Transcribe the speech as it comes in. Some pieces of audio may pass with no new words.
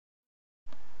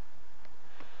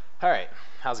Alright,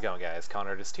 how's it going, guys?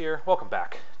 Conartist here. Welcome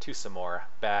back to some more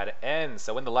Bad Ends.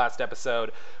 So in the last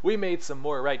episode, we made some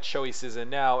more right choices,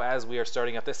 and now, as we are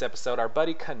starting up this episode, our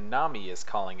buddy Konami is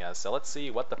calling us. So let's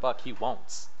see what the fuck he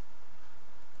wants.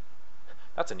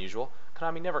 That's unusual.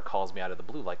 Konami never calls me out of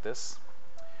the blue like this.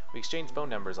 We exchanged phone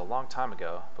numbers a long time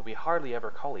ago, but we hardly ever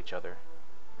call each other.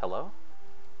 Hello?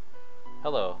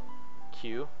 Hello,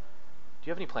 Q. Do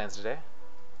you have any plans today?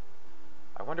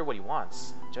 I wonder what he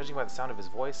wants. Judging by the sound of his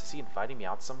voice, is he inviting me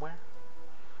out somewhere?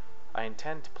 I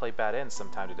intend to play Bad Ends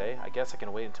sometime today. I guess I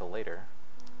can wait until later.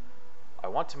 I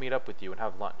want to meet up with you and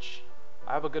have lunch.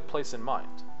 I have a good place in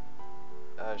mind.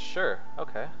 Sure,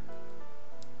 okay.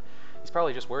 He's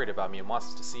probably just worried about me and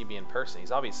wants to see me in person.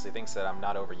 He obviously thinks that I'm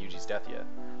not over Yuji's death yet.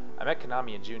 I met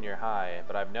Konami in junior high,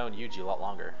 but I've known Yuji a lot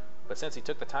longer. But since he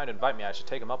took the time to invite me, I should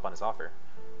take him up on his offer.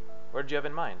 Where did you have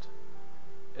in mind?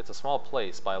 It's a small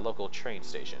place by a local train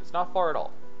station. It's not far at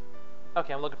all.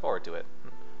 Okay, I'm looking forward to it.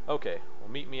 Okay, well,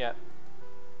 meet me at...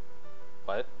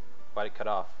 What? Why'd it cut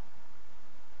off?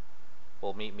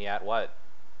 Well, meet me at what?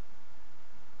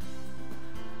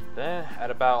 Then,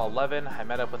 at about 11, I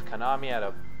met up with Konami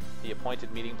at the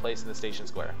appointed meeting place in the station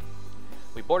square.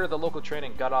 We boarded the local train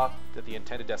and got off at the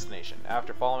intended destination.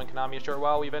 After following Konami a short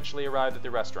while, we eventually arrived at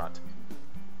the restaurant.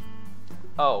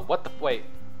 Oh, what the... Wait.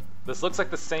 This looks like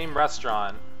the same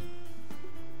restaurant.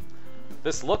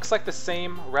 This looks like the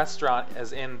same restaurant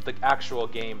as in the actual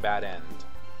game Bad End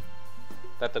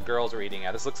that the girls were eating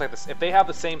at. This looks like this. If they have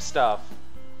the same stuff,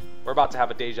 we're about to have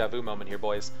a deja vu moment here,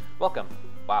 boys. Welcome.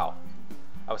 Wow.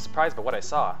 I was surprised by what I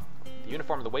saw. The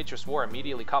uniform the waitress wore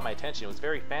immediately caught my attention. It was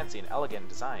very fancy and elegant in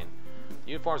design.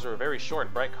 The uniforms were very short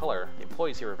and bright color. The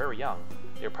employees here were very young.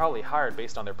 They were probably hired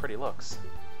based on their pretty looks.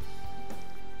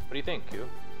 What do you think, Ku?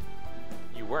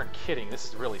 You weren't kidding, this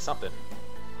is really something.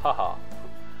 Haha.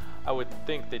 I would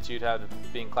think that you'd have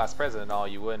being class president and all,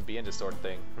 you wouldn't be into sort of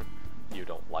thing. You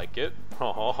don't like it?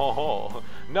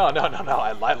 No,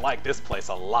 I like this place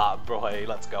a lot, boy.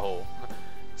 Let's go.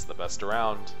 It's the best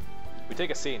around. We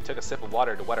take a seat and took a sip of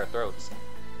water to wet our throats.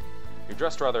 You're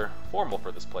dressed rather formal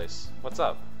for this place. What's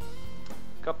up?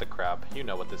 Cut the crap. You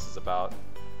know what this is about.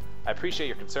 I appreciate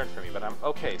your concern for me, but I'm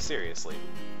okay, seriously.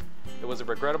 It was a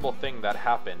regrettable thing that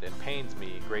happened and pains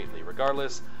me greatly.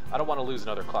 Regardless, I don't want to lose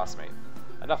another classmate.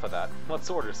 Enough of that. Let's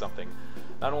order something.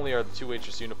 Not only are the two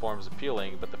waitress uniforms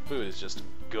appealing, but the food is just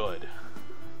good.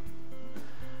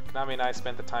 Konami and I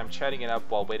spent the time chatting it up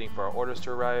while waiting for our orders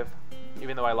to arrive.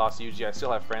 Even though I lost Yuji, I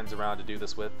still have friends around to do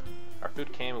this with. Our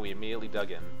food came and we immediately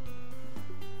dug in.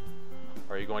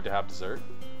 Are you going to have dessert?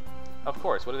 Of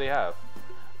course, what do they have?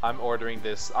 I'm ordering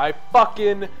this. I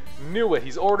fucking knew it.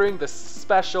 He's ordering the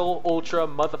special ultra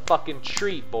motherfucking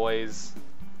treat, boys.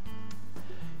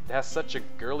 It has such a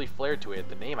girly flair to it.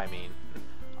 The name, I mean.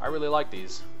 I really like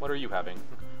these. What are you having?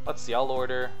 Let's see, I'll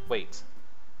order... Wait.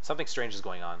 Something strange is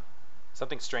going on.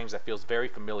 Something strange that feels very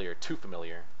familiar. Too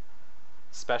familiar.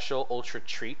 Special ultra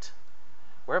treat?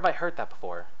 Where have I heard that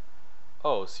before?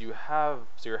 Oh, so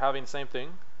you're having the same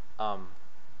thing? Where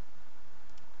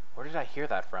did I hear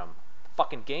that from?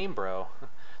 Fucking game, bro.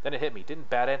 Then it hit me. Didn't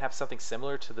Bad End have something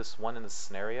similar to this one in the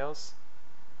scenarios?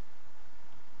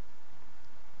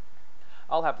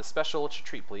 I'll have the special ultra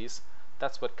treat, please.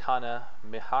 That's what Kana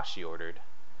Mihashi ordered.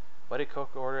 What did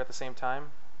Coco order at the same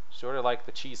time? She ordered like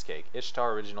the cheesecake.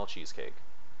 Ishtar original cheesecake.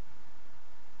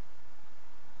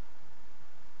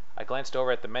 I glanced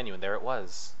over at the menu and there it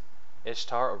was.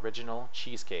 Ishtar original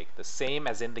cheesecake. The same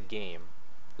as in the game.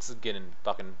 This is getting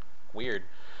fucking weird.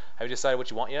 Have you decided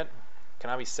what you want yet?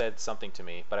 Konami said something to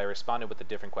me, but I responded with a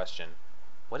different question.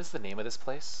 What is the name of this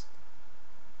place?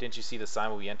 Didn't you see the sign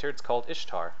when we entered? It's called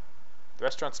Ishtar. The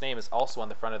restaurant's name is also on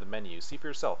the front of the menu. See for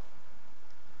yourself.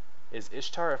 Is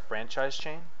Ishtar a franchise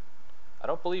chain? I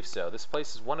don't believe so. This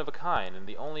place is one of a kind, and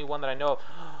the only one that I know of.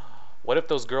 What if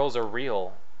those girls are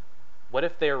real? What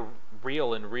if they're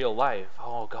real in real life?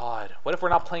 Oh god. What if we're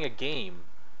not playing a game?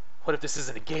 What if this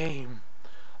isn't a game?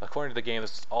 According to the game,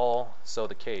 this is also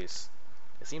the case.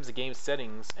 It seems the game's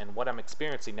settings and what I'm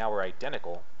experiencing now are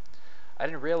identical. I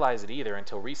didn't realize it either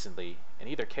until recently. In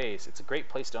either case, it's a great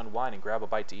place to unwind and grab a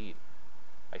bite to eat.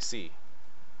 I see.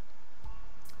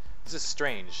 This is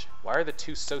strange. Why are the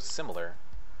two so similar?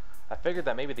 I figured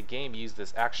that maybe the game used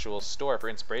this actual store for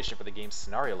inspiration for the game's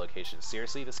scenario location.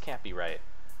 Seriously, this can't be right.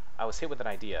 I was hit with an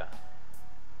idea.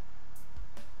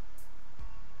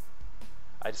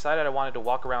 I decided I wanted to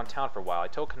walk around town for a while. I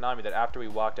told Konami that after we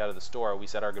walked out of the store, we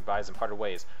said our goodbyes and parted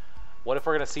ways. What if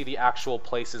we're going to see the actual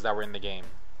places that were in the game?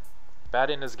 Bad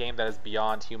End is a game that is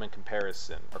beyond human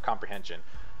comparison or comprehension.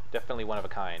 Definitely one of a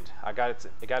kind. It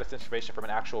got its information from an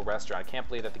actual restaurant. I can't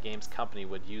believe that the game's company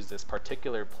would use this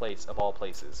particular place of all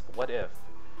places. But what if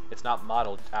it's not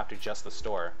modeled after just the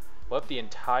store? What if the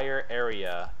entire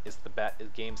area is the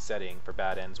game setting for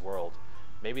Bad End's world?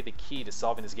 Maybe the key to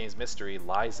solving this game's mystery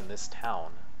lies in this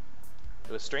town.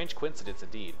 It was a strange coincidence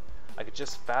indeed. I could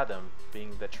just fathom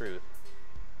being the truth.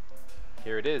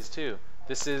 Here it is, too.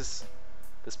 This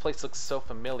place looks so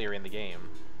familiar in the game.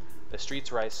 The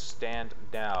streets where I stand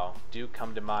now do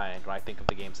come to mind when I think of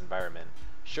the game's environment.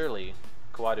 Surely,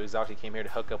 Kawado exactly came here to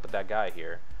hook up with that guy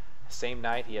here. The same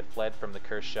night he had fled from the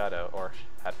Cursed Shadow, or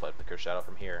had fled from the Cursed Shadow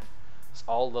from here. This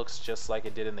all looks just like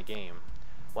it did in the game.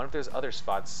 What if there's other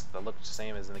spots that look the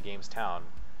same as in the game's town?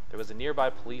 There was a nearby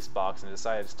police box and I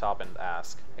decided to stop and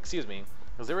ask. Excuse me,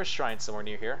 is there a shrine somewhere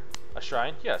near here? A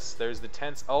shrine? Yes, there's the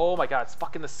Tenso. Oh my god, it's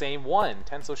fucking the same one!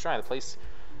 Tenso Shrine, the place...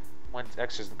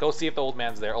 Exorcism. Go see if the old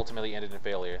man's there. Ultimately ended in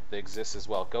failure. They exist as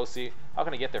well. Go see. How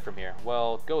can I get there from here?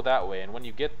 Well, go that way, and when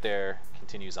you get there,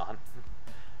 continues on.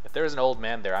 If there is an old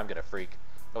man there, I'm gonna freak.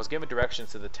 I was given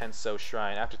directions to the Tenso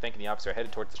Shrine. After thanking the officer, I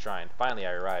headed towards the shrine. Finally,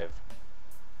 I arrive.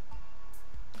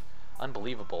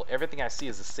 Unbelievable. Everything I see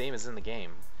is the same as in the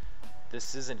game.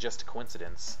 This isn't just a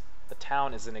coincidence. The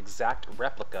town is an exact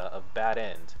replica of Bad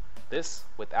End. This,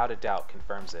 without a doubt,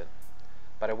 confirms it.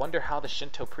 But I wonder how the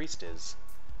Shinto priest is.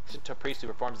 The Shinto priest who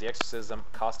performs the exorcism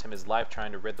cost him his life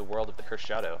trying to rid the world of the Cursed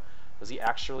Shadow. Was he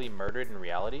actually murdered in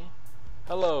reality?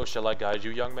 Hello, shall I guide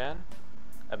you, young man?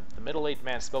 The middle-aged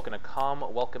man spoke in a calm,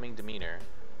 welcoming demeanor.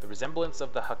 The resemblance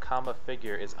of the Hakama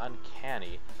figure is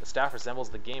uncanny. The staff resembles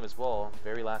the game as well.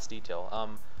 Very last detail.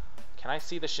 Can I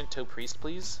see the Shinto priest,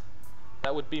 please?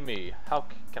 That would be me. How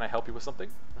can I help you with something?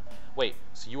 Wait,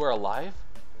 so you are alive?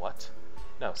 What?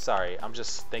 No, sorry, I'm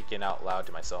just thinking out loud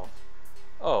to myself.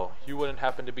 Oh, you wouldn't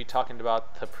happen to be talking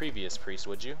about the previous priest,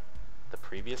 would you? The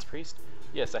previous priest?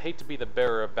 Yes, I hate to be the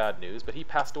bearer of bad news, but he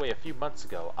passed away a few months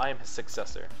ago. I am his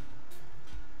successor.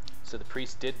 So the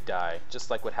priest did die,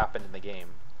 just like what happened in the game.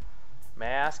 May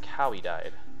I ask how he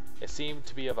died? It seemed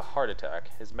to be of a heart attack.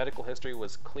 His medical history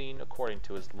was clean according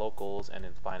to his locals and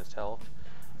in finest health.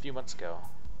 A few months ago.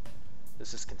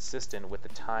 This is consistent with the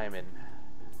time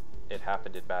it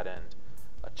happened at Bad End.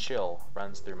 A chill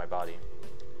runs through my body.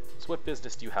 So what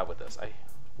business do you have with us? I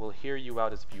will hear you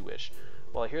out as if you wish.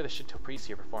 Well, I hear the Shinto priest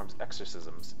here performs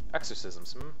exorcisms.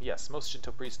 Exorcisms? Yes, most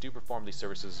Shinto priests do perform these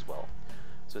services as well.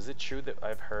 So is it true that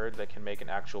I've heard that can make an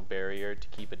actual barrier to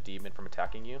keep a demon from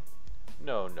attacking you?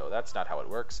 No, that's not how it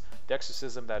works. The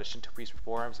exorcism that a Shinto priest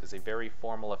performs is a very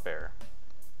formal affair.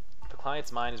 If the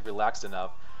client's mind is relaxed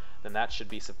enough, then that should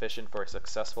be sufficient for a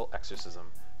successful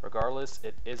exorcism. Regardless,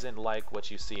 it isn't like what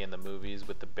you see in the movies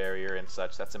with the barrier and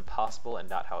such. That's impossible and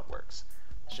not how it works.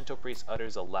 The Shinto priest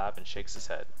utters a laugh and shakes his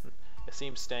head. It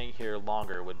seems staying here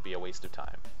longer would be a waste of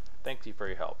time. Thank you for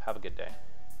your help. Have a good day.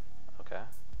 Okay.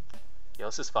 Yo,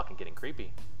 this is fucking getting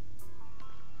creepy.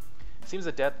 It seems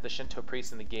the death of the Shinto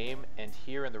priest in the game and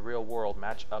here in the real world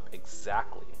match up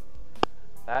exactly.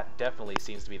 That definitely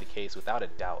seems to be the case without a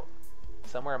doubt.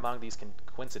 Somewhere among these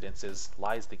coincidences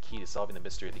lies the key to solving the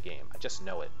mystery of the game. I just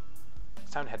know it.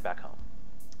 It's time to head back home.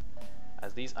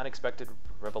 As these unexpected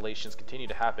revelations continue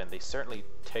to happen, they certainly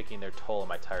taking their toll on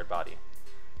my tired body.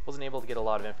 I wasn't able to get a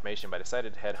lot of information, but I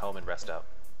decided to head home and rest up.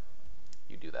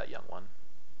 You do that, young one.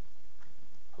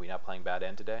 Are we not playing Bad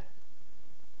End today?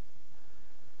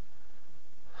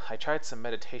 I tried some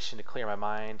meditation to clear my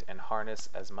mind and harness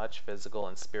as much physical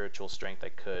and spiritual strength I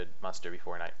could muster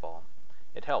before nightfall.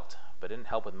 It helped, but didn't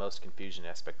help with the most confusing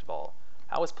aspect of all.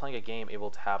 How was playing a game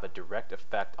able to have a direct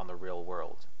effect on the real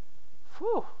world?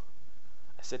 Whew!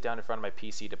 I sit down in front of my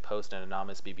PC to post an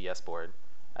anonymous BBS board.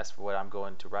 As for what I'm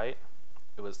going to write,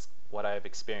 it was what I have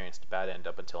experienced Bad End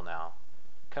up until now.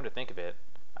 Come to think of it,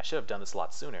 I should have done this a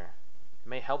lot sooner. It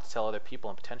may help to tell other people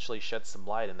and potentially shed some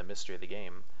light in the mystery of the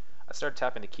game. I started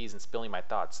tapping the keys and spilling my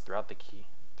thoughts through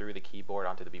the keyboard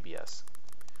onto the BBS.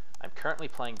 I'm currently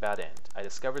playing Bad End. I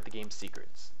discovered the game's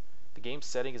secrets. The game's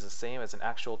setting is the same as an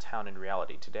actual town in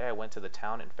reality. Today I went to the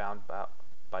town and found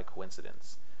by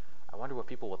coincidence. I wonder what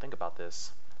people will think about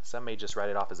this. Some may just write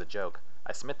it off as a joke.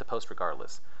 I submit the post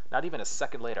regardless. Not even a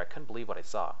second later, I couldn't believe what I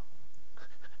saw.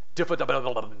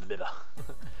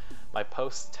 My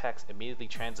post text immediately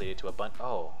translated to a bunch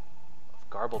of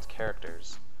garbled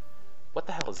characters. What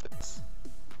the hell is this?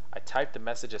 I typed the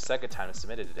message a second time and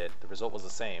submitted it. The result was the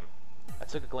same. I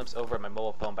took a glimpse over at my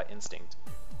mobile phone by instinct.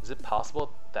 Is it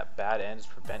possible that Bad End is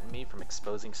preventing me from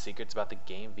exposing secrets about the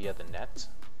game via the net?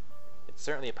 It's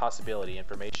certainly a possibility.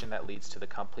 Information that leads to the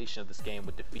completion of this game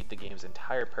would defeat the game's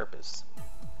entire purpose.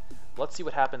 Let's see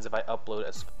what happens if I upload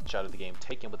a screenshot of the game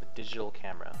taken with a digital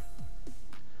camera.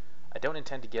 I don't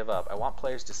intend to give up. I want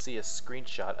players to see a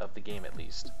screenshot of the game at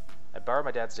least. I borrowed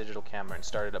my dad's digital camera and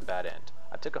started a Bad End.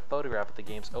 I took a photograph of the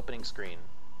game's opening screen,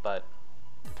 but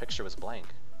the picture was blank.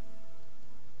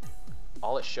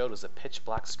 All it showed was a pitch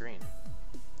black screen.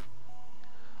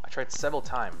 I tried several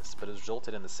times, but it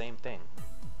resulted in the same thing.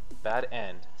 Bad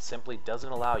End simply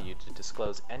doesn't allow you to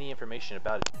disclose any information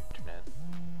about the internet.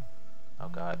 Oh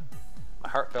god. My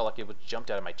heart felt like it was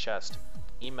jumped out of my chest.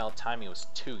 Email timing was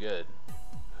too good.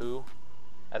 Who?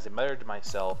 As I muttered to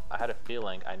myself, I had a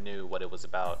feeling I knew what it was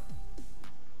about.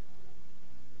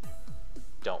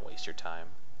 Don't waste your time.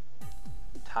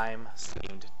 Time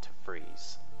seemed to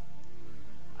freeze.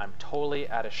 I'm totally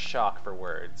at a shock for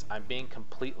words. I'm being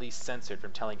completely censored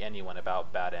from telling anyone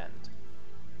about Bad End.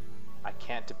 I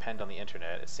can't depend on the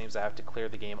internet. It seems I have to clear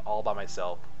the game all by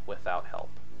myself without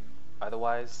help.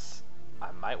 Otherwise,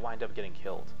 I might wind up getting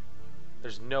killed.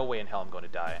 There's no way in hell I'm going to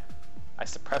die. I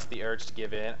suppressed the urge to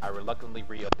give in. I reluctantly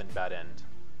reopened Bad End.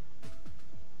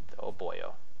 Oh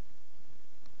boyo.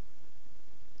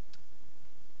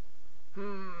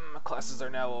 Classes are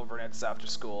now over and it's after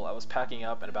school. I was packing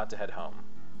up and about to head home.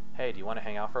 Hey, do you want to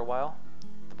hang out for a while?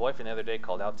 The boy from the other day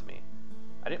called out to me.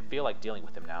 I didn't feel like dealing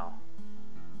with him now.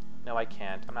 No, I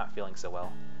can't. I'm not feeling so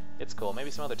well. It's cool. Maybe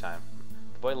some other time.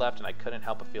 The boy left and I couldn't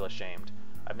help but feel ashamed.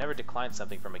 I've never declined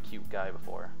something from a cute guy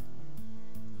before.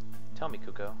 Tell me,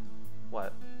 Kuko.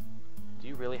 What? Do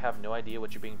you really have no idea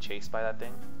what you're being chased by that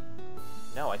thing?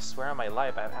 No, I swear on my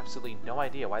life, I have absolutely no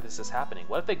idea why this is happening.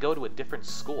 What if they go to a different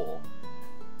school?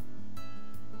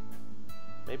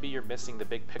 Maybe you're missing the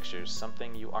big pictures,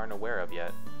 something you aren't aware of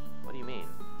yet. What do you mean?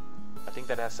 I think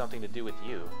that has something to do with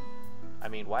you. I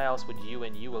mean, why else would you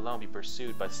and you alone be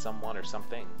pursued by someone or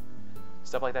something?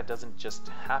 Stuff like that doesn't just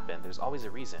happen. There's always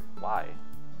a reason. Why?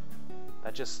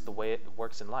 That's just the way it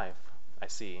works in life. I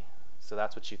see. So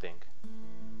that's what you think.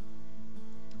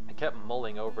 I kept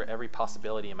mulling over every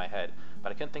possibility in my head,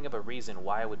 but I couldn't think of a reason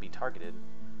why I would be targeted.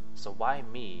 So why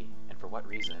me, and for what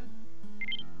reason?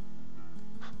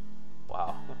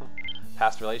 Wow.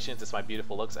 Past relations, it's my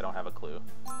beautiful looks, I don't have a clue.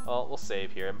 Well, we'll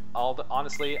save here.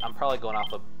 Honestly, I'm probably going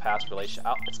off of past relation.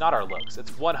 Oh, it's not our looks.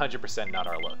 It's 100% not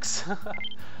our looks.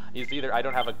 It's either I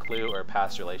don't have a clue or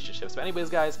past relationships. But anyways,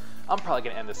 guys, I'm probably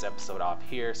going to end this episode off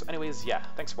here. So anyways, yeah,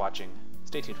 thanks for watching.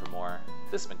 Stay tuned for more.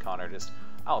 This has been ConArtist.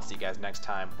 I'll see you guys next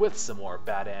time with some more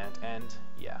Bad End, and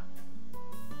yeah,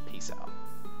 peace out.